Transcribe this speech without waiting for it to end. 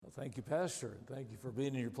Well, thank you, Pastor, and thank you for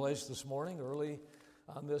being in your place this morning, early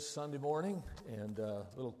on this Sunday morning, and a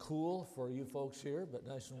little cool for you folks here, but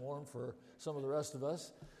nice and warm for some of the rest of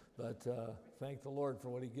us. But thank the Lord for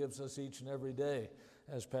what He gives us each and every day.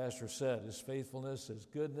 As Pastor said, His faithfulness, His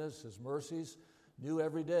goodness, His mercies, new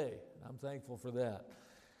every day. I'm thankful for that.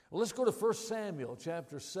 Well, let's go to 1 Samuel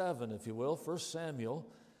chapter 7, if you will. 1 Samuel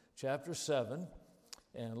chapter 7,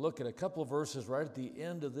 and look at a couple of verses right at the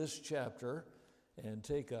end of this chapter, and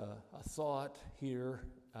take a thought here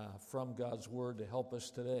from God's Word to help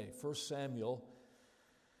us today. 1 Samuel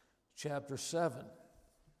chapter 7.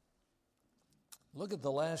 Look at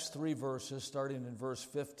the last three verses, starting in verse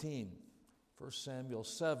 15. 1 Samuel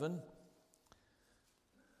 7,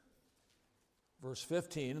 verse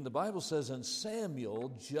 15. And the Bible says, "And Samuel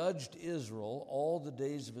judged Israel all the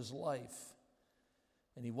days of his life.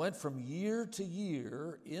 And he went from year to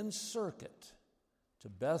year in circuit to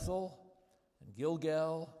Bethel and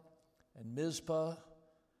Gilgal and Mizpah,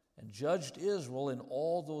 and judged Israel in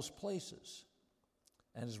all those places.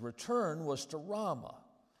 And his return was to Ramah,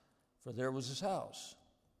 for there was his house.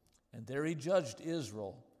 And there he judged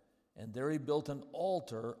Israel, and there he built an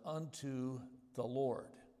altar unto the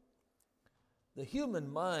Lord." The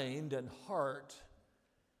human mind and heart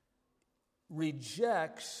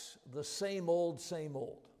rejects the same old, same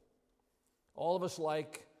old. All of us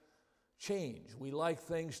like change. We like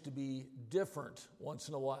things to be different once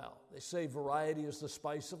in a while. They say variety is the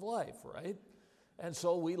spice of life, right? And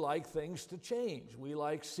so we like things to change. We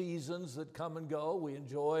like seasons that come and go. We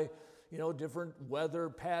enjoy, different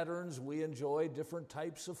weather patterns. We enjoy different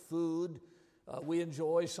types of food. We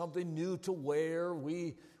enjoy something new to wear.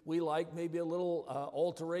 We like maybe a little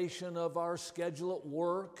alteration of our schedule at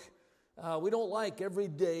work. We don't like every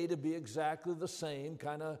day to be exactly the same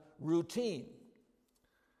kind of routine.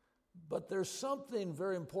 But there's something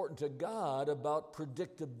very important to God about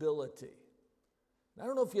predictability. I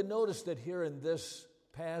don't know if you noticed it here in this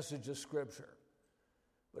passage of Scripture,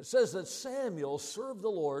 but it says that Samuel served the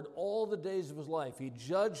Lord all the days of his life. He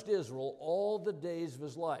judged Israel all the days of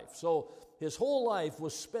his life. So his whole life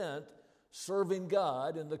was spent serving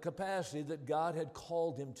God in the capacity that God had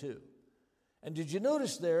called him to. And did you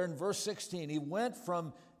notice there in verse 16, he went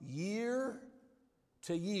from year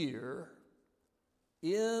to year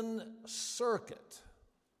in circuit.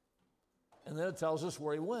 And then it tells us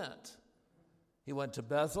where he went. He went to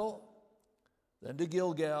Bethel, then to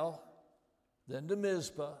Gilgal, then to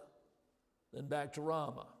Mizpah, then back to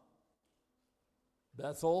Ramah.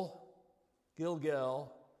 Bethel,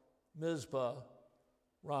 Gilgal, Mizpah,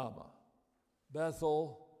 Ramah.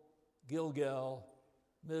 Bethel, Gilgal,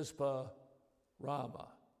 Mizpah,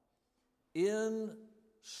 Ramah. In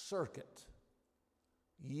circuit.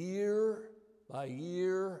 Year by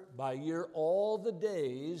year by year, all the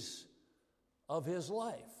days of his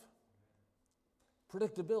life.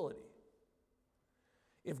 Predictability.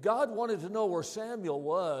 If God wanted to know where Samuel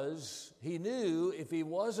was, he knew if he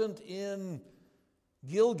wasn't in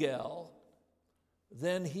Gilgal,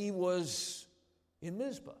 then he was in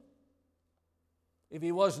Mizpah. If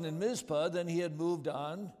he wasn't in Mizpah, then he had moved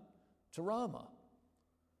on to Ramah.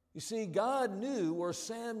 You see, God knew where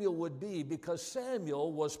Samuel would be because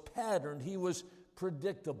Samuel was patterned. He was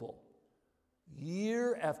predictable.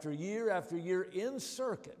 Year after year after year in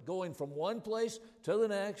circuit, going from one place to the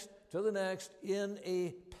next in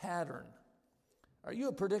a pattern. Are you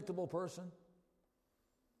a predictable person?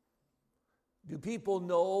 Do people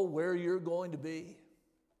know where you're going to be?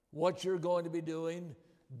 What you're going to be doing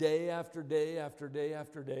day after day after day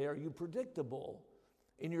after day? Are you predictable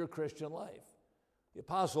in your Christian life? The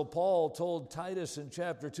Apostle Paul told Titus in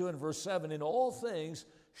chapter 2 and verse 7, "In all things,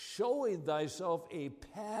 showing thyself a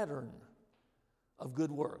pattern of good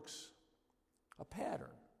works." A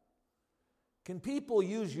pattern. Can people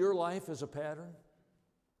use your life as a pattern?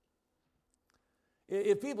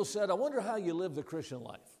 If people said, "I wonder how you live the Christian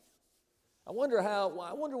life. I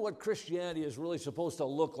wonder what Christianity is really supposed to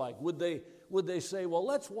look like." Would they say, "Well,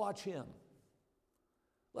 let's watch him.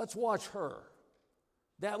 Let's watch her."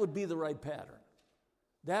 That would be the right pattern.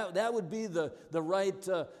 That would be the right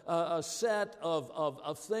set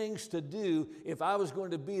of things to do if I was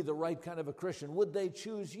going to be the right kind of a Christian. Would they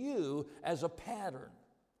choose you as a pattern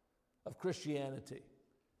of Christianity?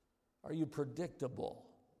 Are you predictable?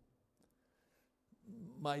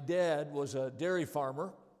 My dad was a dairy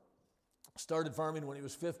farmer. Started farming when he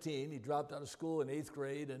was 15. He dropped out of school in 8th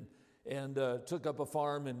grade and took up a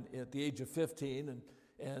farm at the age of 15.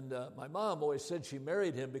 And my mom always said she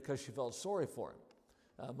married him because she felt sorry for him.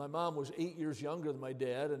 My mom was 8 years younger than my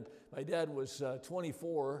dad, and my dad was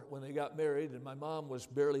 24 when they got married, and my mom was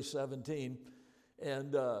barely 17.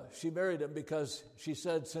 And she married him because she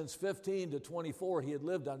said since 15 to 24 he had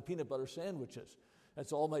lived on peanut butter sandwiches.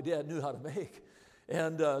 That's all my dad knew how to make.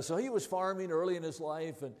 And so he was farming early in his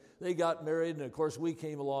life, and they got married, and of course we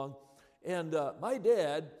came along. And my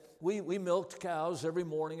dad, we milked cows every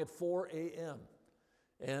morning at 4 a.m.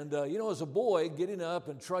 And, as a boy, getting up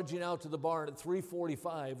and trudging out to the barn at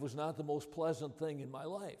 3:45 was not the most pleasant thing in my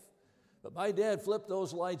life. But my dad flipped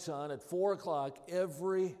those lights on at 4 o'clock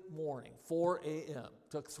every morning, 4 a.m.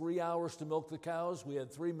 Took 3 hours to milk the cows. We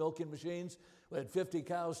had 3 milking machines. We had 50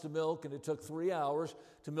 cows to milk, and it took 3 hours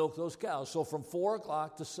to milk those cows. So from 4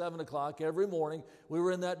 o'clock to 7 o'clock every morning, we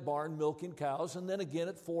were in that barn milking cows. And then again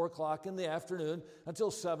at 4 o'clock in the afternoon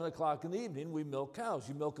until 7 o'clock in the evening, we milk cows.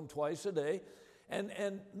 You milk them twice a day.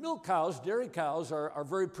 And milk cows, dairy cows, are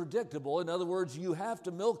very predictable. In other words, you have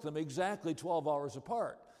to milk them exactly 12 hours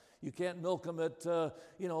apart. You can't milk them at,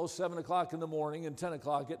 7 o'clock in the morning and 10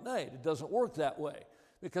 o'clock at night. It doesn't work that way.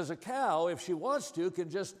 Because a cow, if she wants to, can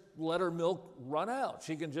just let her milk run out.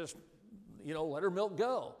 She can just, let her milk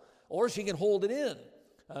go. Or she can hold it in.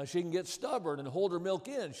 She can get stubborn and hold her milk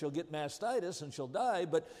in. She'll get mastitis and she'll die,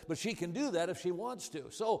 but she can do that if she wants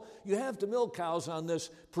to. So you have to milk cows on this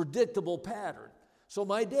predictable pattern. So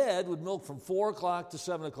my dad would milk from 4 o'clock to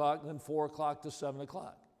 7 o'clock and then 4 o'clock to 7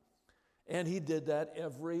 o'clock. And he did that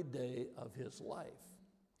every day of his life.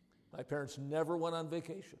 My parents never went on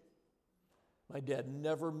vacation. My dad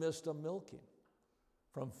never missed a milking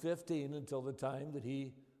from 15 until the time that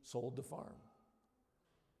he sold the farm.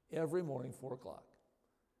 Every morning, 4 o'clock.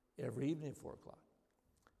 Every evening, 4 o'clock.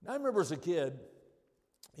 Now, I remember as a kid,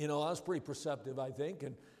 I was pretty perceptive, I think,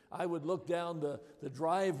 and I would look down the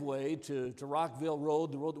driveway to Rockville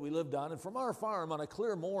Road, the road that we lived on, and from our farm on a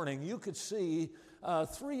clear morning, you could see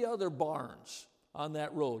 3 other barns on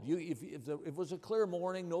that road. If it was a clear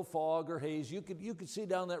morning, no fog or haze, you could see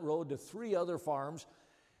down that road to 3 other farms.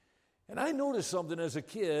 And I noticed something as a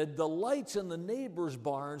kid. The lights in the neighbors'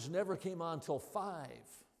 barns never came on till 5.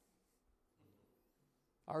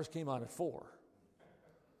 Ours came on at 4.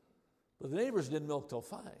 But the neighbors didn't milk till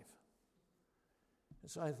 5. And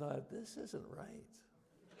so I thought, this isn't right.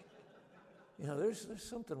 There's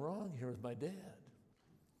something wrong here with my dad.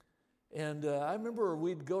 And I remember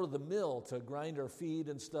we'd go to the mill to grind our feed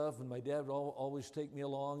and stuff, and my dad would always take me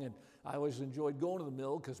along, and I always enjoyed going to the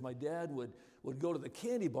mill because my dad would go to the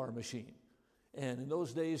candy bar machine. And in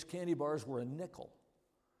those days, candy bars were a nickel.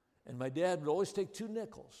 And my dad would always take 2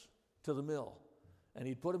 nickels to the mill. And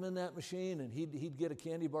he'd put them in that machine, and he'd get a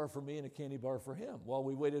candy bar for me and a candy bar for him while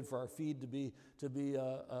we waited for our feed to be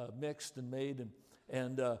mixed and made.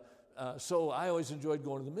 So I always enjoyed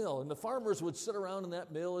going to the mill. And the farmers would sit around in that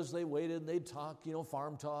mill as they waited, and they'd talk,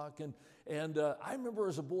 farm talk. And I remember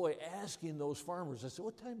as a boy asking those farmers, I said,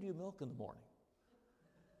 what time do you milk in the morning?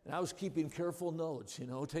 And I was keeping careful notes,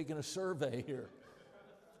 taking a survey here.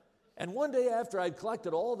 And one day after I'd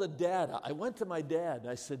collected all the data, I went to my dad, and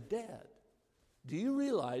I said, Dad, do you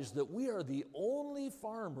realize that we are the only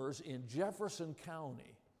farmers in Jefferson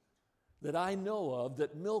County that I know of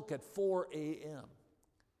that milk at 4 a.m.?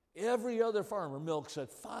 Every other farmer milks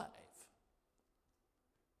at 5.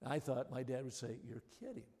 I thought my dad would say, you're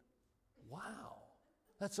kidding. Wow,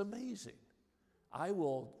 that's amazing. I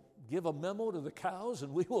will give a memo to the cows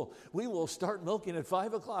and we will start milking at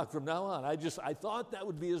 5 o'clock from now on. I thought that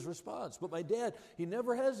would be his response. But my dad, he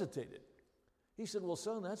never hesitated. He said, well,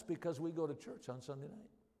 son, that's because we go to church on Sunday night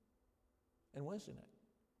and Wednesday night.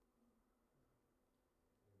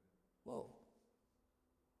 Whoa.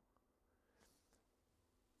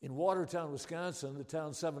 In Watertown, Wisconsin, the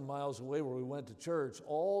town 7 miles away where we went to church,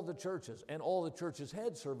 all the churches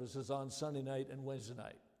had services on Sunday night and Wednesday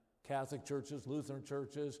night. Catholic churches, Lutheran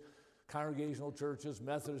churches, Congregational churches,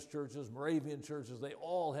 Methodist churches, Moravian churches, they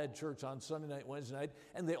all had church on Sunday night, Wednesday night,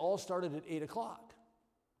 and they all started at 8 o'clock.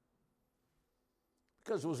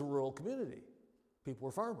 Because it was a rural community. People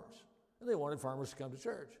were farmers, and they wanted farmers to come to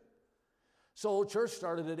church. So church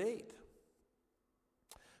started at 8.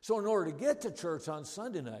 So in order to get to church on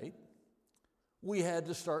Sunday night, we had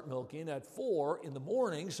to start milking at 4 in the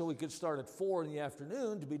morning so we could start at 4 in the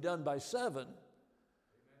afternoon to be done by 7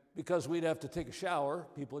 because we'd have to take a shower.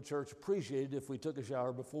 People at church appreciated if we took a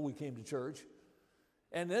shower before we came to church.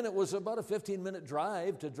 And then it was about a 15-minute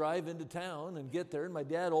drive to drive into town and get there, and my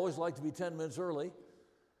dad always liked to be 10 minutes early.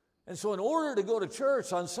 And so in order to go to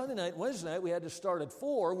church on Sunday night, Wednesday night, we had to start at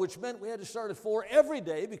 4, which meant we had to start at 4 every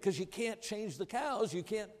day because you can't change the cows. You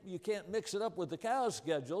can't mix it up with the cow's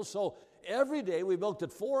schedule. So every day we milked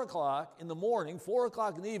at 4 o'clock in the morning, 4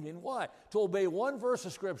 o'clock in the evening. Why? To obey one verse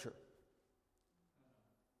of Scripture.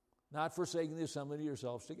 Not forsaking the assembly of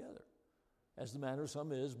yourselves together. as the manner of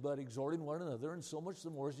some is, but exhorting one another, and so much the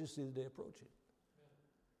more as you see the day approaching.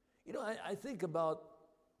 You know, I think about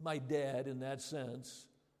my dad in that sense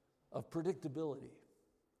of predictability,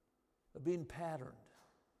 of being patterned.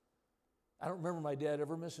 I don't remember my dad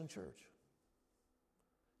ever missing church.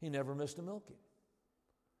 He never missed a milking.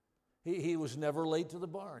 He was never late to the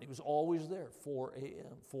barn. He was always there, 4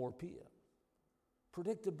 a.m., 4 p.m.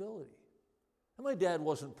 Predictability. And my dad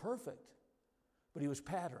wasn't perfect, but he was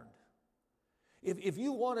patterned. If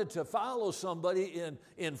you wanted to follow somebody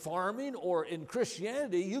in farming or in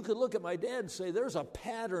Christianity, you could look at my dad and say, there's a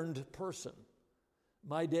patterned person.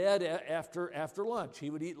 My dad, after lunch, he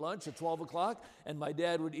would eat lunch at 12 o'clock, and my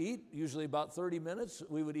dad would eat, usually about 30 minutes,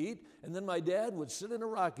 we would eat, and then my dad would sit in a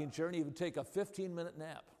rocking chair and he would take a 15-minute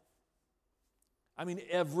nap. I mean,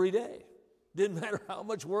 every day. Didn't matter how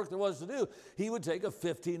much work there was to do, he would take a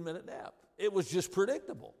 15-minute nap. It was just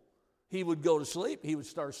predictable. He would go to sleep. He would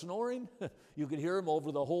start snoring. You could hear him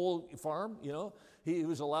over the whole farm, you know. He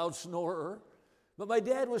was a loud snorer. But my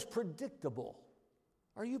dad was predictable.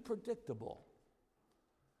 Are you predictable?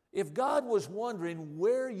 If God was wondering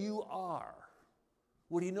where you are,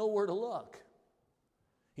 would he know where to look?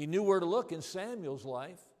 He knew where to look in Samuel's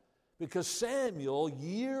life because Samuel,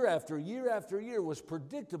 year after year after year, was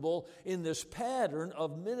predictable in this pattern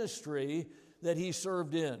of ministry that he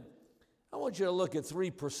served in. I want you to look at 3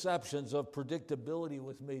 perceptions of predictability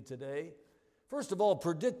with me today. First of all,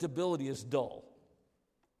 predictability is dull.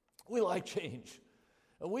 We like change.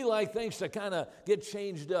 We like things to kind of get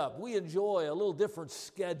changed up. We enjoy a little different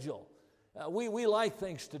schedule. We like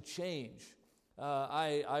things to change.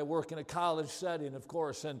 I work in a college setting, of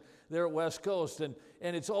course, and they're at West Coast, and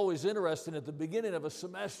it's always interesting. At the beginning of a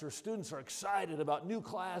semester, students are excited about new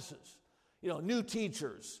classes, new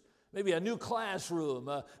teachers, maybe a new classroom,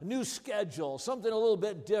 a new schedule, something a little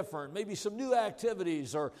bit different, maybe some new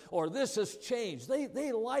activities, or this has changed.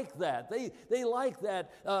 They like that. They like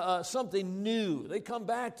that something new. They come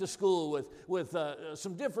back to school with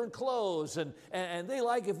some different clothes, and they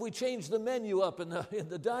like if we change the menu up in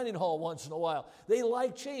the dining hall once in a while. They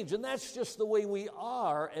like change, and that's just the way we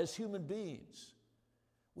are as human beings.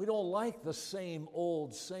 We don't like the same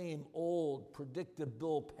old,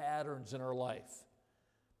 predictable patterns in our life.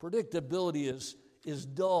 Predictability is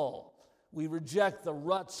dull. We reject the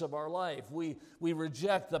ruts of our life. We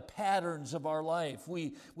reject the patterns of our life.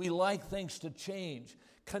 We like things to change.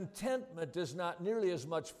 Contentment is not nearly as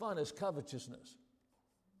much fun as covetousness.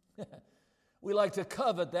 We like to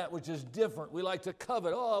covet that which is different. We like to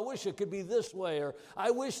covet, I wish it could be this way, or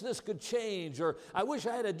I wish this could change, or I wish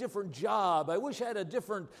I had a different job. I wish I had a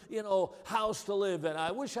different, house to live in.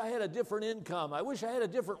 I wish I had a different income. I wish I had a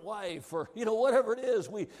different wife, or, whatever it is.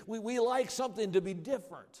 We like something to be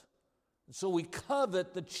different. And so we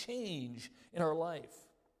covet the change in our life.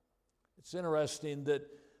 It's interesting that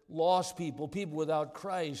lost people without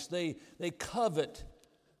Christ, they covet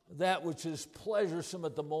that which is pleasuresome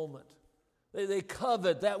at the moment. They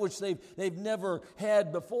covet that which they've never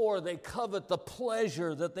had before. They covet the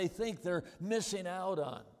pleasure that they think they're missing out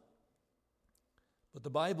on. But the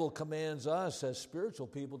Bible commands us as spiritual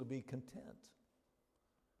people to be content.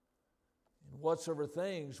 In whatsoever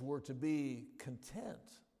things we're to be content.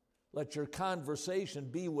 Let your conversation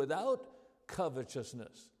be without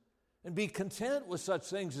covetousness. And be content with such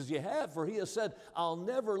things as you have, for he has said, I'll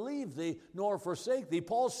never leave thee nor forsake thee.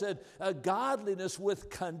 Paul said, godliness with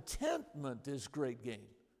contentment is great gain.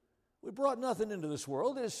 We brought nothing into this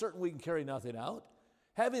world. It is certain we can carry nothing out.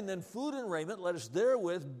 Having then food and raiment, let us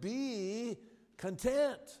therewith be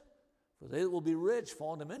content. For they that will be rich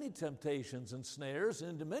fall into many temptations and snares,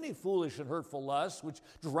 and into many foolish and hurtful lusts, which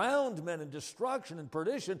drowned men in destruction and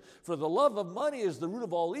perdition. For the love of money is the root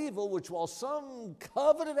of all evil, which while some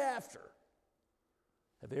coveted after,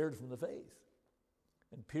 have erred from the faith,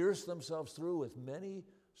 and pierced themselves through with many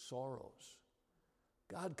sorrows.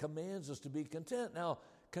 God commands us to be content. Now,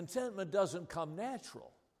 contentment doesn't come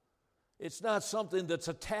natural. It's not something that's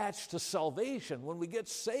attached to salvation. When we get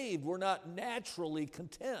saved, we're not naturally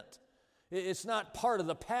content. It's not part of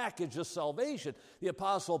the package of salvation. The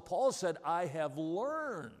Apostle Paul said, I have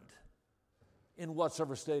learned in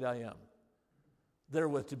whatsoever state I am,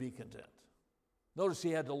 therewith to be content. Notice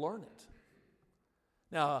he had to learn it.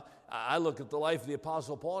 Now, I look at the life of the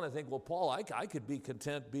Apostle Paul and I think, well, Paul, I could be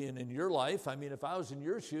content being in your life. I mean, if I was in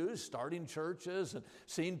your shoes, starting churches and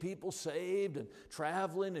seeing people saved and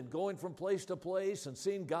traveling and going from place to place and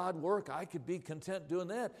seeing God work, I could be content doing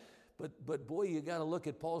that. But boy, you got to look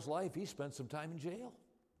at Paul's life. He spent some time in jail.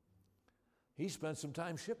 He spent some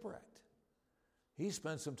time shipwrecked. He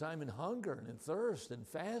spent some time in hunger and in thirst and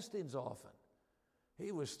fastings often.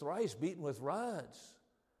 He was thrice beaten with rods,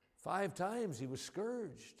 5 times he was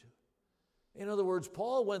scourged. In other words,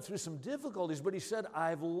 Paul went through some difficulties, but he said,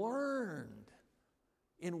 I've learned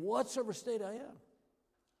in whatsoever state I am,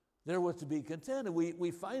 therewith to be content. And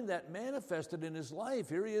we find that manifested in his life.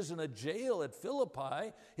 Here he is in a jail at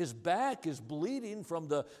Philippi. His back is bleeding from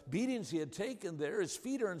the beatings he had taken there. His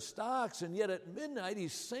feet are in stocks, and yet at midnight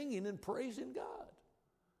he's singing and praising God.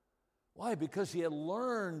 Why? Because he had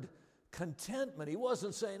learned contentment. He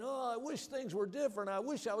wasn't saying, oh, I wish things were different. I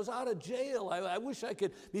wish I was out of jail. I wish I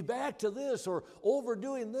could be back to this or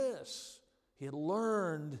overdoing this. He had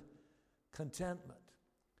learned contentment.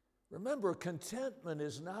 Remember, contentment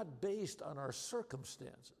is not based on our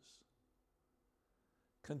circumstances.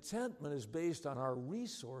 Contentment is based on our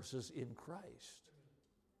resources in Christ.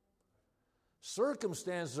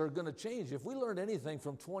 Circumstances are going to change. If we learned anything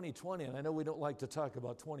from 2020, and I know we don't like to talk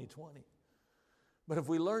about 2020, but if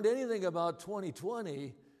we learned anything about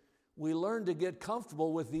 2020, we learned to get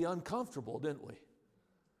comfortable with the uncomfortable, didn't we?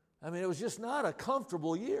 I mean, it was just not a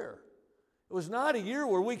comfortable year. It was not a year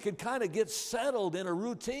where we could kind of get settled in a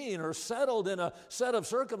routine or settled in a set of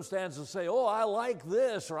circumstances and say, oh, I like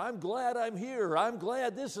this, or I'm glad I'm here, or I'm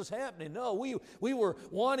glad this is happening. No, we were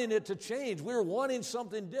wanting it to change. We were wanting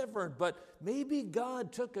something different. But maybe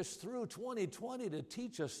God took us through 2020 to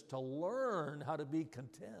teach us to learn how to be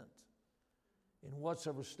content in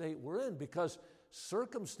whatsoever state we're in, because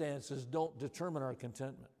circumstances don't determine our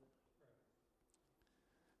contentment.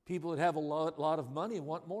 People that have a lot of money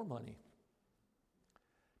want more money.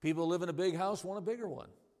 People who live in a big house want a bigger one.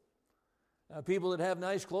 People that have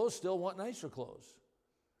nice clothes still want nicer clothes.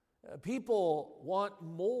 People want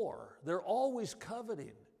more. They're always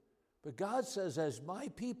coveting. But God says, as my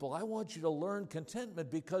people, I want you to learn contentment,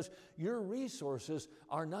 because your resources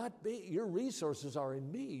are your resources are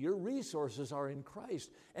in me. Your resources are in Christ.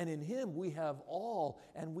 And in Him we have all,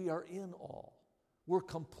 and we are in all. We're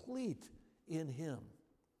complete in Him.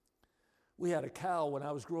 We had a cow when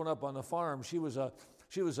I was growing up on the farm. She was an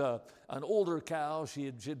older cow. She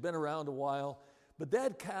had been around a while. But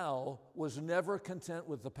that cow was never content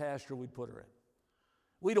with the pasture we'd put her in.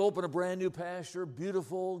 We'd open a brand new pasture,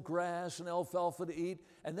 beautiful grass and alfalfa to eat,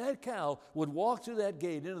 and that cow would walk through that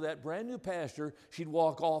gate into that brand new pasture. She'd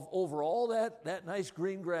walk off over all that nice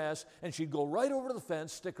green grass, and she'd go right over to the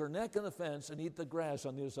fence, stick her neck in the fence, and eat the grass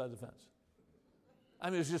on the other side of the fence.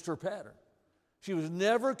 I mean, it was just her pattern. She was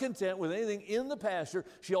never content with anything in the pasture.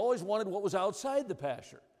 She always wanted what was outside the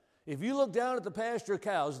pasture. If you look down at the pasture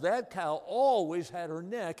cows, that cow always had her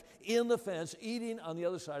neck in the fence, eating on the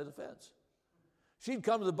other side of the fence. She'd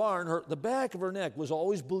come to the barn, the back of her neck was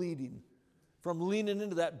always bleeding from leaning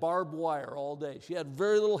into that barbed wire all day. She had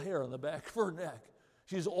very little hair on the back of her neck.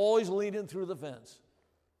 She was always leaning through the fence.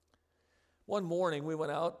 One morning, we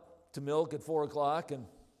went out to milk at 4 o'clock and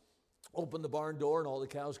opened the barn door, and all the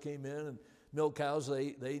cows came in. And milk cows,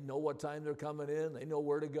 they know what time they're coming in. They know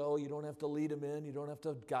where to go. You don't have to lead them in. You don't have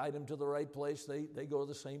to guide them to the right place. They go to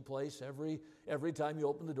the same place. Every time you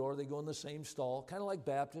open the door, they go in the same stall. Kind of like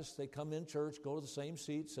Baptists. They come in church, go to the same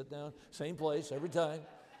seat, sit down, same place every time.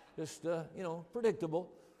 Just,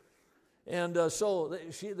 predictable. And so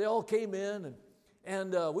they all came in,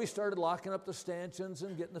 and we started locking up the stanchions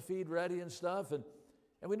and getting the feed ready and stuff. And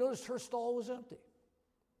we noticed her stall was empty.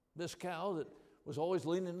 This cow that was always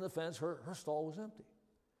leaning in the fence, her stall was empty.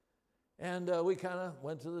 And we kind of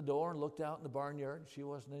went to the door and looked out in the barnyard. She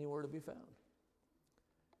wasn't anywhere to be found.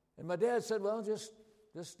 And my dad said, well, just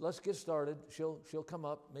let's get started. She'll come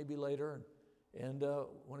up maybe later, and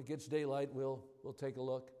when it gets daylight, we'll take a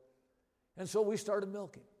look. And so we started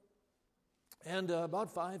milking. And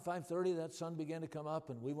about 5:30, that sun began to come up,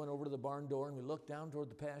 and we went over to the barn door, and we looked down toward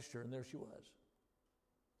the pasture, and there she was.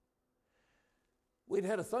 We'd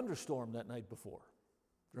had a thunderstorm that night before,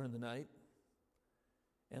 during the night,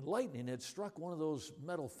 and lightning had struck one of those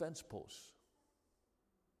metal fence posts.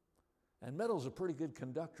 And metal's a pretty good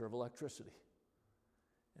conductor of electricity.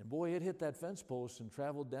 And boy, it hit that fence post and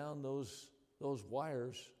traveled down those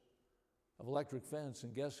wires of electric fence,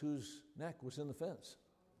 and guess whose neck was in the fence?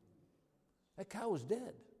 That cow was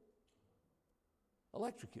dead,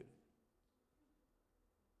 electrocuted.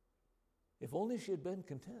 If only she had been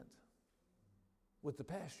content with the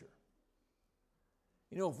pasture.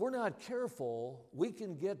 You know, if we're not careful, we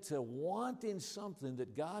can get to wanting something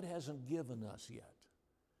that God hasn't given us yet.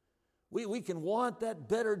 We can want that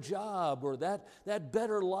better job, or that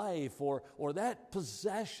better life, or that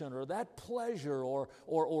possession, or that pleasure, or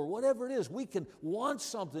whatever it is. We can want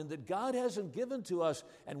something that God hasn't given to us,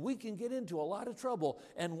 and we can get into a lot of trouble.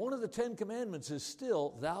 And one of the 10 Commandments is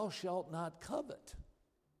still, thou shalt not covet.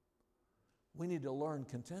 We need to learn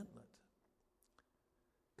contentment.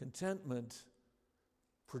 Contentment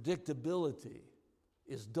Predictability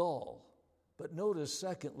is dull. But notice,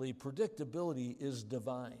 secondly, predictability is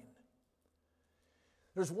divine.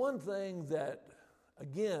 There's one thing that,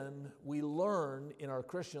 again, we learn in our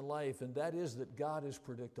Christian life, and that is that God is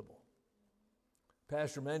predictable.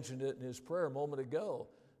 Pastor mentioned it in his prayer a moment ago,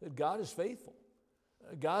 that God is faithful.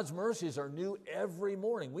 God's mercies are new every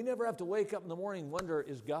morning. We never have to wake up in the morning and wonder,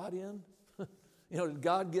 is God in? Did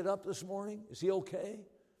God get up this morning? Is he okay?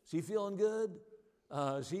 Is he feeling good?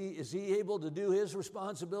 Is he able to do his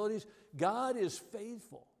responsibilities? God is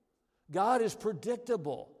faithful. God is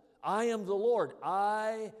predictable. I am the Lord.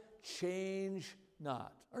 I change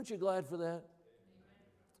not. Aren't you glad for that?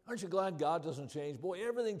 Aren't you glad God doesn't change? Boy,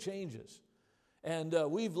 everything changes. And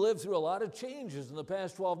we've lived through a lot of changes in the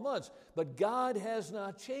past 12 months, but God has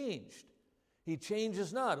not changed. He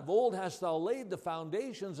changes not. Of old hast thou laid the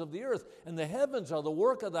foundations of the earth, and the heavens are the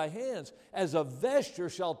work of thy hands. As a vesture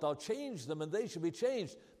shalt thou change them, and they shall be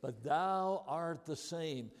changed. But thou art the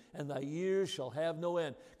same, and thy years shall have no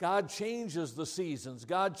end. God changes the seasons.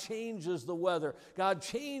 God changes the weather. God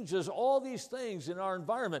changes all these things in our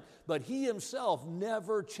environment, but he himself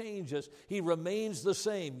never changes. He remains the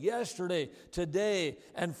same yesterday, today,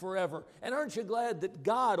 and forever. And aren't you glad that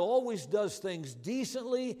God always does things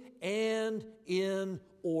decently and in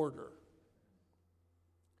order?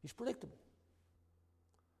 He's predictable.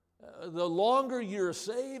 The longer you're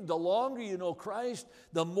saved, the longer you know Christ,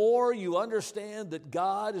 the more you understand that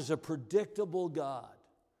God is a predictable God.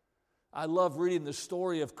 I love reading the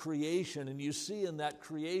story of creation, and you see in that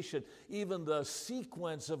creation even the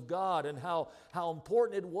sequence of God and how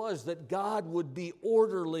important it was that God would be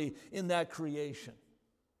orderly in that creation.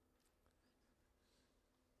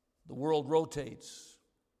 The world rotates.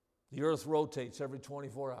 The earth rotates every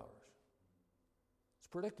 24 hours. It's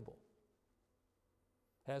predictable.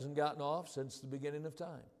 Hasn't gotten off since the beginning of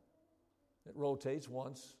time. It rotates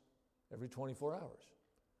once every 24 hours.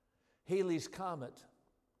 Halley's Comet,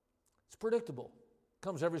 it's predictable.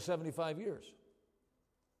 Comes every 75 years.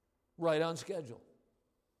 Right on schedule.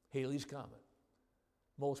 Halley's Comet.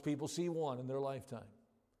 Most people see one in their lifetime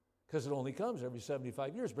because it only comes every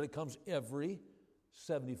 75 years, but it comes every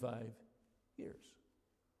 75 years.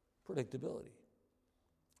 Predictability.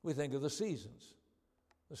 We think of the seasons,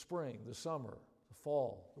 the spring, the summer, the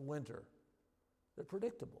fall, the winter. They're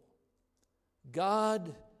predictable.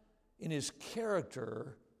 God, in his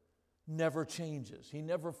character, never changes. He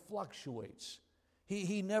never fluctuates.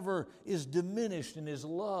 He never is diminished in his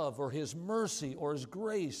love or his mercy or his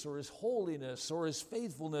grace or his holiness or his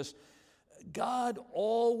faithfulness. God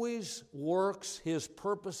always works his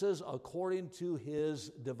purposes according to his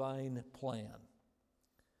divine plan.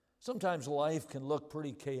 Sometimes life can look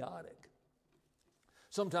pretty chaotic.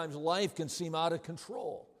 Sometimes life can seem out of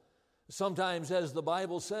control. Sometimes, as the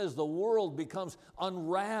Bible says, the world becomes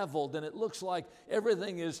unraveled and it looks like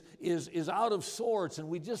everything is out of sorts and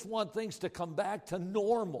we just want things to come back to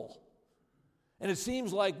normal. And it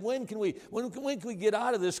seems like when can we get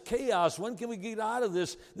out of this chaos? When can we get out of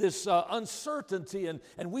this uncertainty?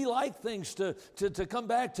 And we like things to come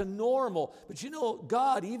back to normal. But you know,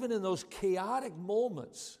 God, even in those chaotic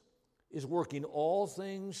moments, is working all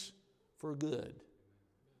things for good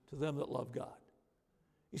to them that love God.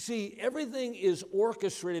 You see, everything is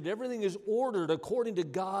orchestrated, everything is ordered according to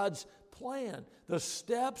God's plan. The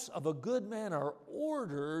steps of a good man are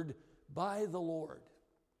ordered by the Lord.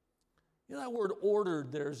 You know, that word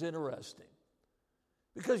ordered there is interesting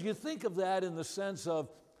because you think of that in the sense of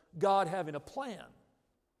God having a plan.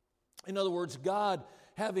 In other words, God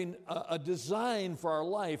having a design for our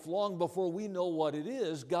life long before we know what it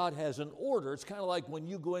is. God has an order. It's kind of like when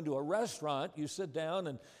you go into a restaurant, you sit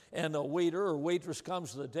down and a waiter or waitress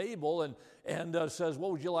comes to the table and says,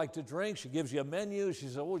 what would you like to drink? She gives you a menu. She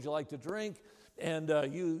says, what would you like to drink? And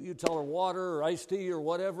you tell her water or iced tea or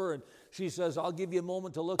whatever. And she says, I'll give you a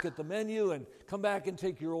moment to look at the menu and come back and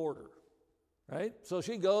take your order. Right? So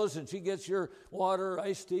she goes and she gets your water,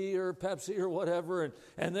 iced tea, or Pepsi, or whatever,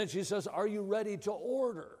 and then she says, are you ready to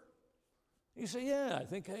order? You say, yeah, I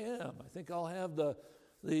think I am. I think I'll have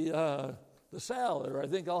the salad, or I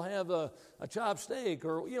think I'll have a chopped steak,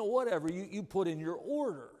 or whatever. You put in your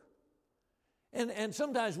order. And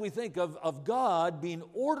sometimes we think of God being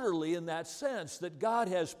orderly in that sense, that God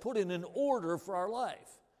has put in an order for our life.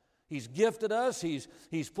 He's gifted us.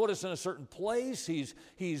 He's put us in a certain place.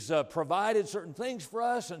 He's provided certain things for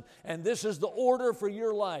us, and this is the order for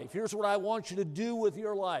your life. Here's what I want you to do with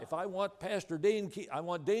your life. I want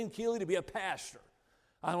Dane Keeley to be a pastor.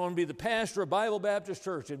 I want to be the pastor of Bible Baptist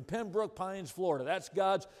Church in Pembroke Pines, Florida. That's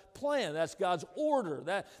God's plan. That's God's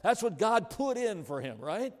order. That's what God put in for him,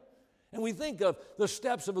 right? And we think of the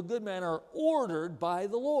steps of a good man are ordered by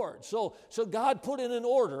the Lord. So God put in an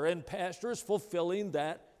order, and Pastor is fulfilling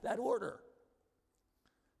that order.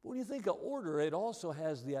 But when you think of order, it also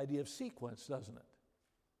has the idea of sequence, doesn't it?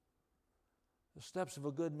 The steps of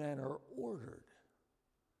a good man are ordered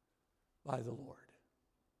by the Lord.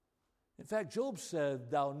 In fact, Job said,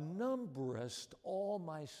 "Thou numberest all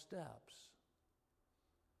my steps."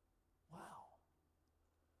 Wow.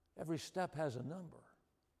 Every step has a number.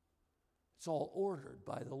 It's all ordered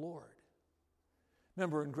by the Lord.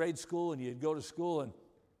 Remember in grade school, and you'd go to school, and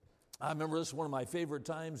I remember this is one of my favorite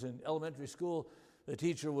times in elementary school. The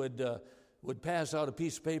teacher would pass out a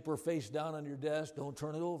piece of paper face down on your desk. Don't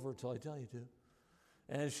turn it over until I tell you to.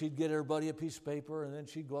 And she'd get everybody a piece of paper, and then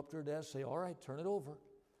she'd go up to her desk, say, "All right, turn it over."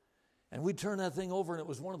 And we'd turn that thing over, and it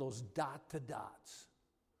was one of those dot-to-dots.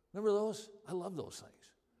 Remember those? I love those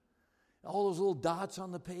things. All those little dots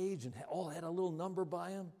on the page, and all had a little number by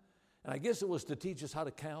them. And I guess it was to teach us how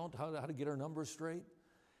to count, how to get our numbers straight.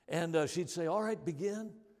 And she'd say, "All right,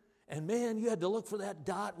 begin." And man, you had to look for that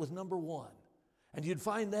dot with number 1. And you'd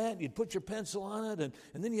find that, and you'd put your pencil on it,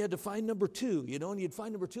 and then you had to find number 2, and you'd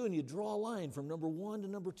find number 2, and you'd draw a line from number 1 to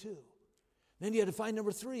number 2. Then you had to find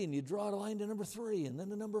number 3, and you'd draw a line to number 3, and then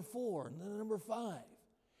to number 4, and then to number 5.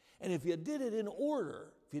 And if you did it in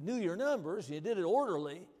order, if you knew your numbers, and you did it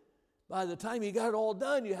orderly, by the time you got it all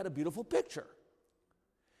done, you had a beautiful picture.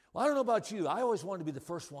 Well, I don't know about you. I always wanted to be the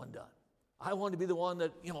first one done. I wanted to be the one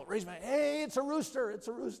that, raised my hand, "Hey, it's a rooster, it's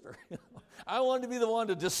a rooster." I wanted to be the one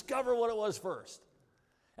to discover what it was first.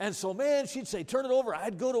 And so, man, she'd say, "Turn it over."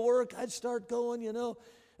 I'd go to work. I'd start going, and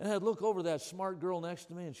I'd look over that smart girl next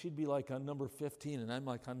to me, and she'd be like on number 15, and I'm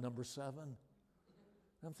like on number 7. And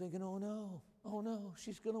I'm thinking, oh, no,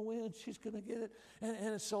 she's going to win. She's going to get it.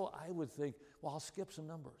 And so I would think, well, I'll skip some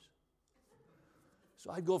numbers. So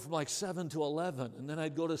I'd go from like 7 to 11, and then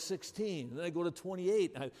I'd go to 16, and then I'd go to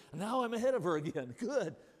 28. And now I'm ahead of her again.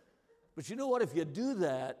 Good. But you know what? If you do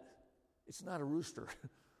that, it's not a rooster.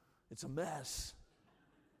 It's a mess.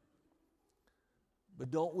 But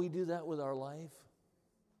don't we do that with our life?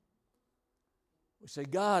 We say,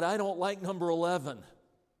 "God, I don't like number 11.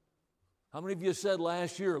 How many of you said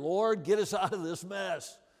last year, "Lord, get us out of this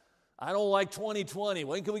mess. I don't like 2020.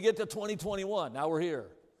 When can we get to 2021? Now we're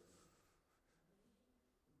here.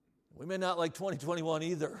 We may not like 2021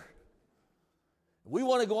 either. We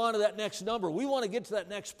want to go on to that next number. We want to get to that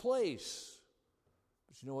next place.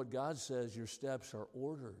 But you know what God says? Your steps are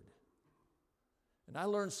ordered. And I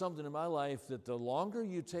learned something in my life that the longer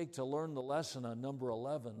you take to learn the lesson on number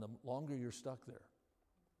 11, the longer you're stuck there.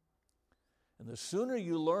 And the sooner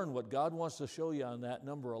you learn what God wants to show you on that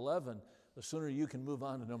number 11, the sooner you can move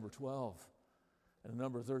on to number 12 and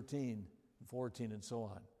number 13 and 14 and so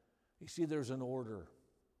on. You see, there's an order.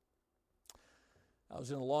 I was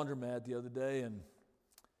in a laundromat the other day, and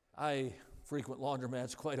I frequent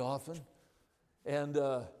laundromats quite often. And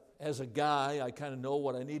as a guy, I kind of know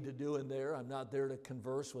what I need to do in there. I'm not there to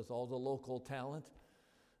converse with all the local talent.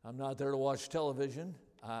 I'm not there to watch television.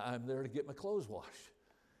 I'm there to get my clothes washed.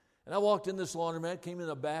 And I walked in this laundromat, came in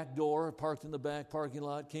the back door, parked in the back parking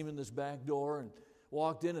lot, came in this back door and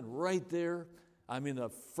walked in, and right there, the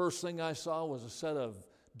first thing I saw was a set of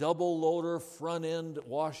double loader front end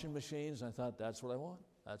washing machines. I thought, that's what I want.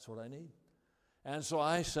 That's what I need. And so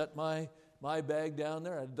I set my bag down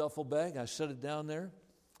there. I had a duffel bag. I set it down there.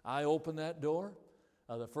 I opened that door,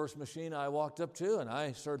 the first machine I walked up to, and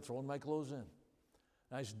I started throwing my clothes in.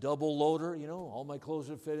 Nice double loader, all my clothes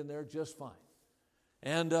would fit in there just fine.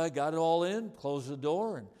 And I got it all in, closed the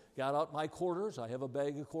door, and got out my quarters. I have a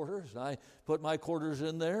bag of quarters, and I put my quarters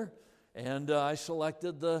in there, and I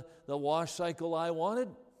selected the wash cycle I wanted,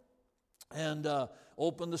 and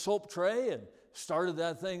opened the soap tray and started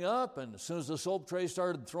that thing up. And as soon as the soap tray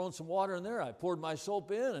started throwing some water in there, I poured my soap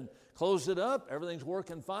in and closed it up. Everything's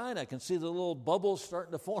working fine. I can see the little bubbles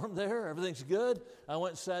starting to form there. Everything's good. I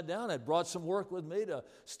went and sat down. I brought some work with me to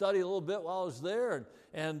study a little bit while I was there.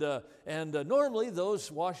 And normally those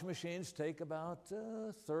washing machines take about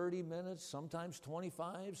 30 minutes, sometimes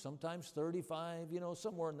 25, sometimes 35,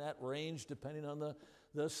 somewhere in that range, depending on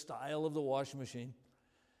the style of the washing machine.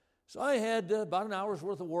 So I had about an hour's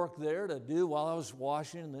worth of work there to do while I was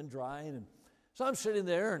washing and then drying. And so I'm sitting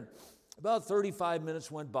there, and about 35 minutes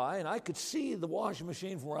went by, and I could see the washing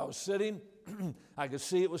machine from where I was sitting. I could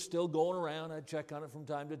see it was still going around. I'd check on it from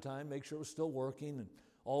time to time, make sure it was still working, and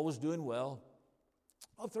all was doing well.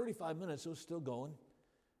 About 35 minutes, it was still going.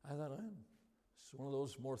 I thought, it's one of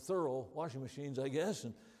those more thorough washing machines, I guess.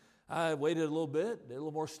 And I waited a little bit, did a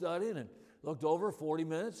little more studying, and looked over, 40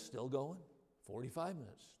 minutes, still going. 45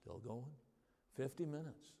 minutes, still going. 50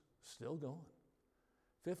 minutes, still going.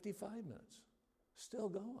 55 minutes. Still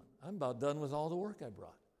going. I'm about done with all the work I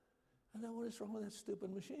brought. I thought, what is wrong with that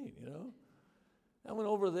stupid machine, I went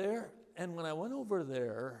over there, and when I went over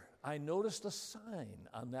there, I noticed a sign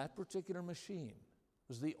on that particular machine. It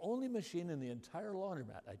was the only machine in the entire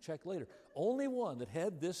laundromat. I checked later. Only one that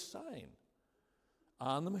had this sign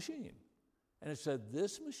on the machine. And it said,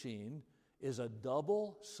 this machine is a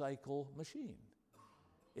double cycle machine.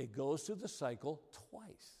 It goes through the cycle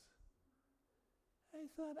twice. I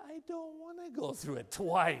thought, I don't want to go through it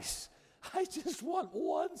twice. I just want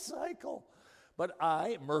one cycle. But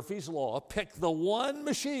I, Murphy's Law, picked the one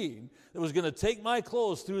machine that was going to take my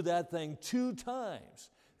clothes through that thing 2 times.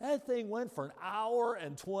 That thing went for 1 hour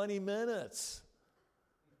and 20 minutes.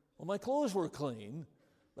 Well, my clothes were clean,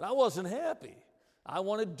 but I wasn't happy. I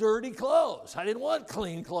wanted dirty clothes. I didn't want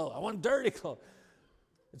clean clothes. I wanted dirty clothes.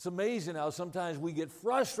 It's amazing how sometimes we get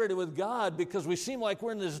frustrated with God because we seem like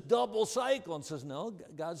we're in this double cycle, and says, no,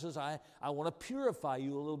 God says, I want to purify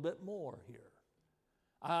you a little bit more here.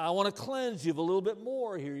 I want to cleanse you a little bit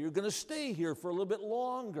more here. You're going to stay here for a little bit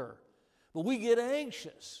longer. But we get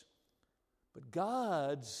anxious. But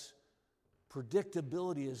God's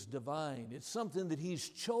predictability is divine. It's something that He's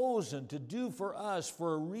chosen to do for us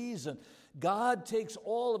for a reason. God takes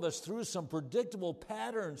all of us through some predictable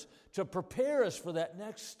patterns to prepare us for that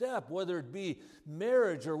next step, whether it be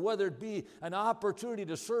marriage or whether it be an opportunity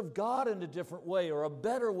to serve God in a different way or a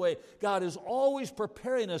better way. God is always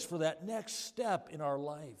preparing us for that next step in our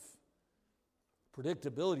life.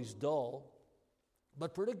 Predictability is dull,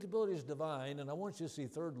 but predictability is divine. And I want you to see,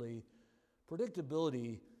 thirdly,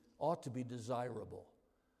 predictability ought to be desirable.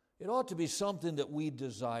 It ought to be something that we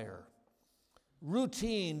desire.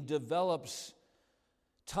 Routine develops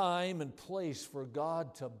time and place for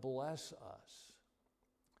God to bless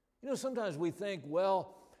us. Sometimes we think,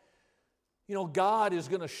 God is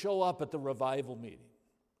going to show up at the revival meeting.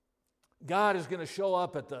 God is going to show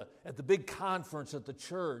up at the big conference at the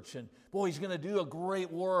church, and boy, He's going to do a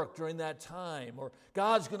great work during that time. Or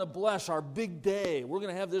God's going to bless our big day. We're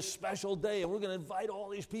going to have this special day, and we're going to invite all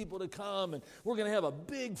these people to come, and we're going to have a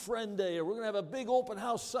big friend day, or we're going to have a big open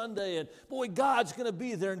house Sunday, and boy, God's going to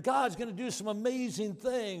be there, and God's going to do some amazing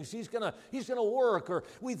things. He's going to work, or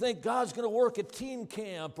we think God's going to work at teen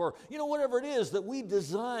camp, or whatever it is that we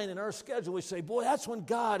design in our schedule. We say, boy, that's when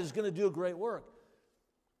God is going to do a great work.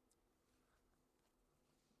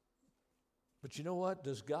 But you know what?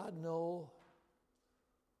 Does God know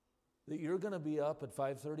that you're going to be up at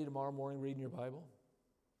 5:30 tomorrow morning reading your Bible?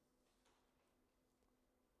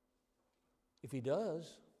 If He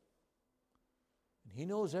does, and He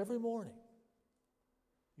knows every morning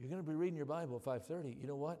you're going to be reading your Bible at 5:30, you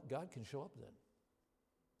know what? God can show up then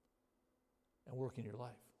and work in your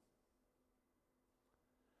life.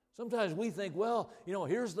 Sometimes we think,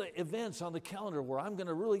 here's the events on the calendar where I'm going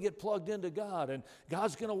to really get plugged into God, and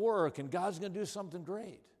God's going to work, and God's going to do something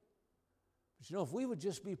great. But if we would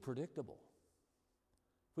just be predictable,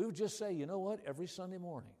 if we would just say, you know what, every Sunday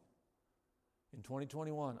morning in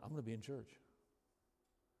 2021, I'm going to be in church.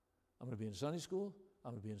 I'm going to be in Sunday school.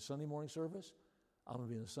 I'm going to be in Sunday morning service. I'm going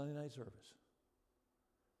to be in the Sunday night service.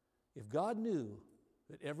 If God knew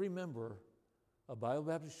that every member of Bible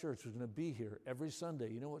Baptist Church was going to be here every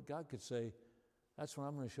Sunday, you know what? God could say, that's when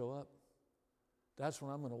I'm going to show up. That's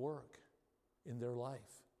when I'm going to work in their life.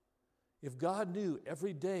 If God knew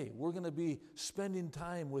every day we're going to be spending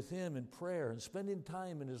time with Him in prayer and spending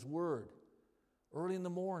time in His Word early in the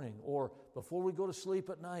morning or before we go to sleep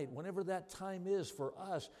at night, whenever that time is for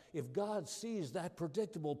us, if God sees that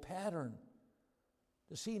predictable pattern,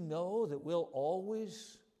 does He know that we'll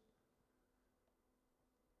always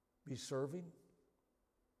be serving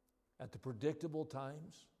at the predictable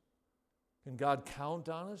times? Can God count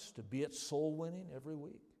on us to be at soul winning every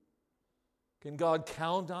week? Can God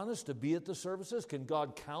count on us to be at the services? Can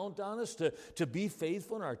God count on us to be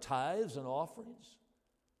faithful in our tithes and offerings?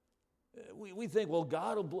 We think,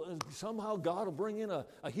 somehow God will bring in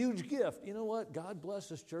a huge gift. You know what? God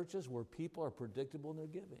blesses churches where people are predictable in their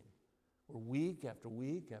giving. Where week after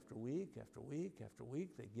week after week after week after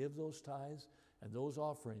week, they give those tithes and those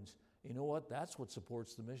offerings. You know what? That's what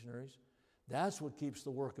supports the missionaries. That's what keeps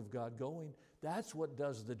the work of God going. That's what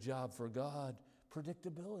does the job for God.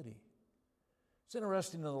 Predictability. It's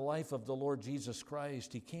interesting in the life of the Lord Jesus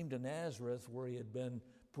Christ. He came to Nazareth where He had been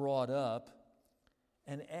brought up.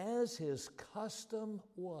 And as His custom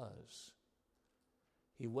was,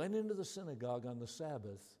 He went into the synagogue on the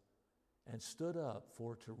Sabbath and stood up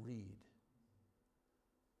to read.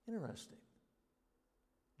 Interesting.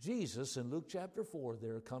 Jesus, in Luke chapter 4,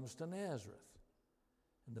 there comes to Nazareth.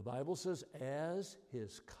 And the Bible says, as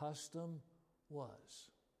His custom was.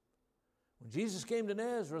 When Jesus came to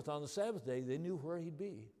Nazareth on the Sabbath day, they knew where he'd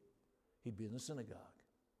be. He'd be in the synagogue.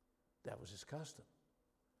 That was his custom.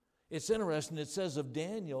 It's interesting, it says of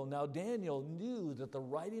Daniel, now Daniel knew that the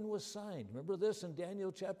writing was signed. Remember this in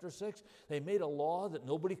Daniel chapter 6? They made a law that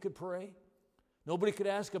nobody could pray. Nobody could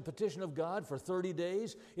ask a petition of God for 30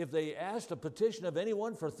 days. If they asked a petition of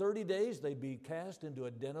anyone for 30 days, they'd be cast into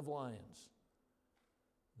a den of lions.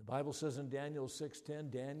 The Bible says in Daniel 6:10,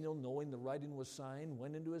 Daniel, knowing the writing was signed,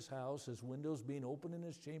 went into his house, his windows being open in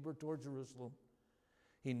his chamber toward Jerusalem.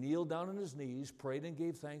 He kneeled down on his knees, prayed and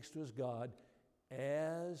gave thanks to his God,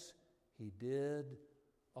 as he did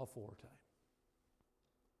aforetime.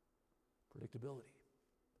 Predictability.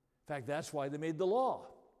 In fact, that's why they made the law.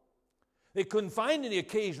 They couldn't find any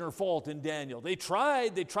occasion or fault in Daniel. They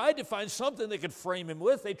tried to find something they could frame him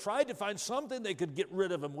with. They tried to find something they could get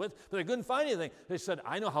rid of him with, but they couldn't find anything. They said,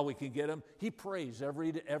 I know how we can get him. He prays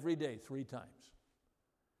every day 3 times.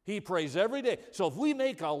 He prays every day. So if we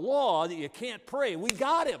make a law that you can't pray, we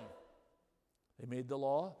got him. They made the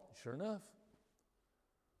law, sure enough.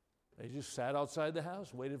 They just sat outside the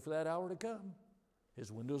house, waited for that hour to come. His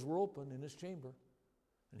windows were open in his chamber,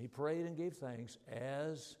 and he prayed and gave thanks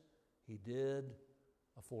as he did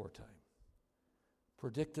aforetime.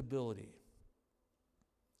 Predictability.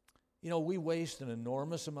 You know, we waste an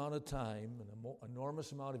enormous amount of time, an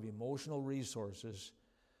enormous amount of emotional resources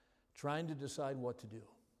trying to decide what to do.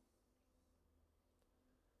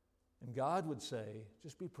 And God would say,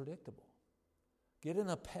 just be predictable. Get in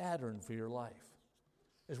a pattern for your life.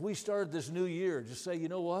 As we started this new year, just say, you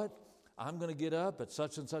know what? I'm going to get up at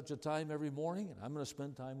such and such a time every morning, and I'm going to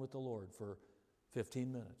spend time with the Lord for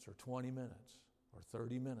 15 minutes or 20 minutes or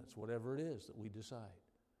 30 minutes, whatever it is that we decide.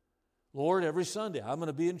 Lord, every Sunday I'm going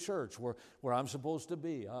to be in church where I'm supposed to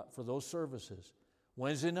be for those services.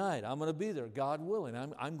 Wednesday night I'm going to be there, God willing.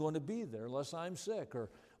 I'm going to be there unless I'm sick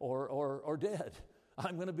or dead.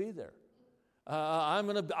 I'm going to be there. I'm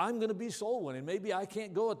going to be soul winning. Maybe I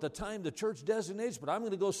can't go at the time the church designates, but I'm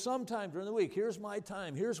going to go sometime during the week. Here's my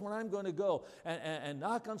time. Here's when I'm going to go and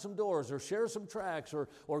knock on some doors or share some tracts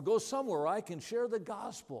or go somewhere where I can share the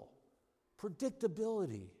gospel.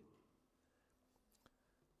 Predictability.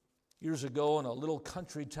 Years ago in a little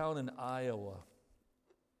country town in Iowa,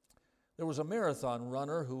 there was a marathon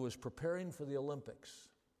runner who was preparing for the Olympics.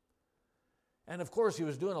 And of course, he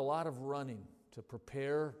was doing a lot of running to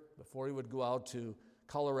prepare before he would go out to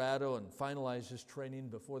Colorado and finalize his training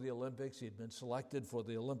before the Olympics. He had been selected for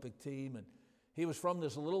the Olympic team, and he was from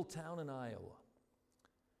this little town in Iowa.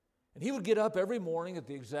 And he would get up every morning at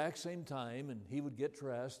the exact same time, and he would get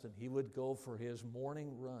dressed, and he would go for his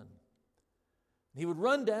morning run. He would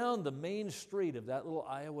run down the main street of that little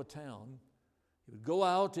Iowa town. He would go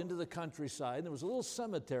out into the countryside, and there was a little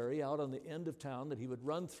cemetery out on the end of town that he would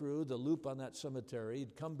run through the loop on that cemetery.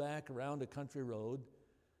 He'd come back around a country road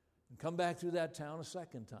and come back through that town a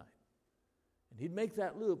second time. And he'd make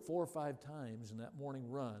that loop 4 or 5 times in that morning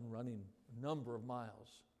run, running a number of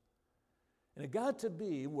miles. And it got to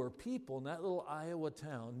be where people in that little Iowa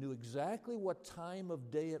town knew exactly what time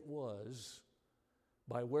of day it was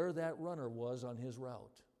by where that runner was on his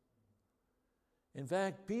route. In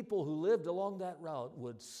fact, people who lived along that route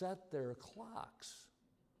would set their clocks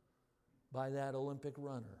by that Olympic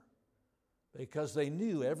runner because they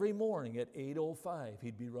knew every morning at 8:05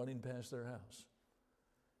 he'd be running past their house.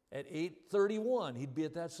 At 8:31 he'd be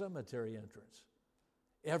at that cemetery entrance.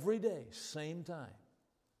 Every day, same time.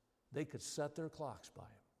 They could set their clocks by him.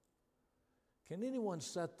 Can anyone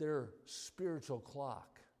set their spiritual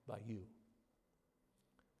clock by you?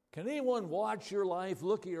 Can anyone watch your life,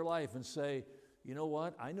 look at your life and say, you know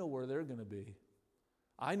what? I know where they're going to be.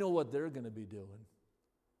 I know what they're going to be doing.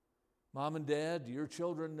 Mom and Dad, do your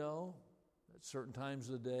children know at certain times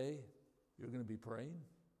of the day you're going to be praying?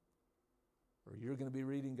 Or you're going to be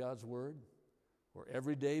reading God's Word? Or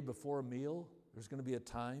every day before a meal, there's going to be a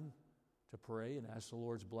time to pray and ask the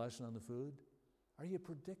Lord's blessing on the food? Are you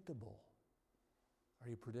predictable? Are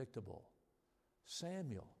you predictable?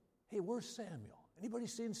 Samuel. Hey, where's Samuel? Anybody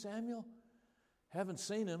seen Samuel? Haven't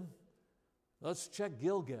seen him. Let's check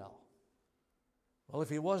Gilgal. Well, if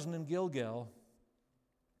he wasn't in Gilgal,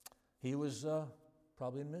 he was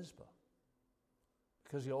probably in Mizpah,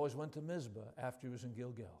 because he always went to Mizpah after he was in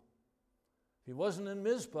Gilgal. If he wasn't in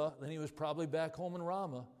Mizpah, then he was probably back home in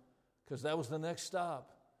Ramah, because that was the next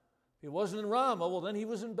stop. If he wasn't in Ramah, well, then he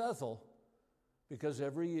was in Bethel, because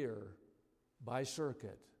every year, by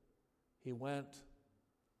circuit, he went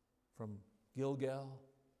from Gilgal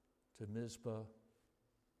to Mizpah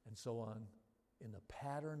and so on, in the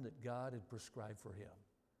pattern that God had prescribed for him.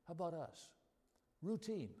 How about us?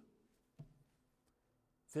 Routine.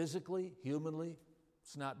 Physically, humanly,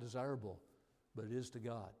 it's not desirable. but it is to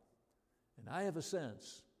God. And I have a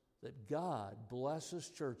sense that God blesses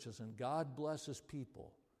churches and God blesses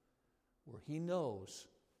people where He knows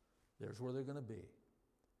there's where they're going to be.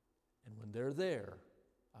 And when they're there,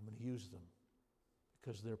 I'm going to use them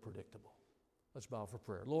because they're predictable. Let's bow for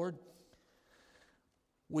prayer. Lord,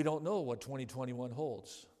 we don't know what 2021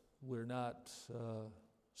 holds. We're not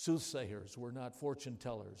soothsayers. We're not fortune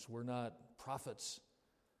tellers. We're not prophets.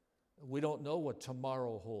 We don't know what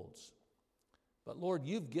tomorrow holds. But Lord,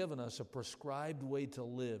 you've given us a prescribed way to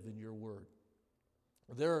live in your word.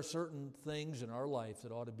 There are certain things in our life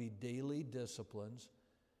that ought to be daily disciplines,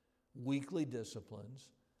 weekly disciplines,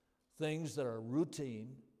 things that are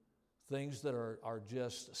routine, things that are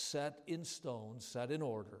just set in stone, set in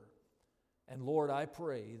order. And Lord, I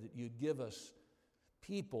pray that you'd give us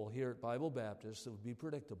people here at Bible Baptist that would be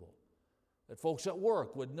predictable, that folks at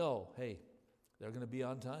work would know, hey, they're going to be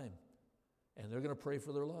on time, and they're going to pray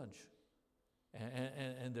for their lunch,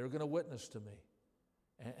 and they're going to witness to me,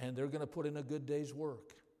 and they're going to put in a good day's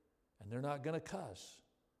work, and they're not going to cuss,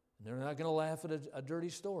 and they're not going to laugh at a dirty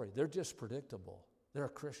story. They're just predictable. They're a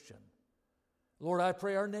Christian. Lord, I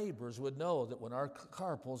pray our neighbors would know that when our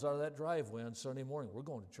car pulls out of that driveway on Sunday morning, we're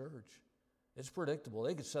going to church. It's predictable.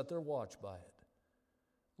 They could set their watch by it.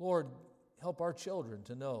 Lord, help our children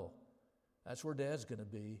to know that's where Dad's going to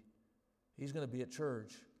be. He's going to be at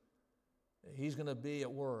church. He's going to be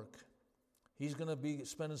at work. He's going to be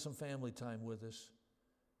spending some family time with us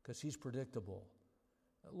because he's predictable.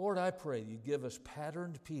 Lord, I pray you give us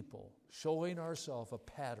patterned people, showing ourselves a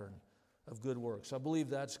pattern of good works. I believe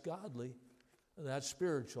that's godly, that's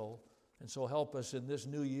spiritual, and so help us in this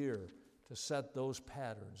new year to set those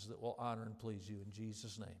patterns that will honor and please you in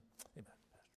Jesus' name.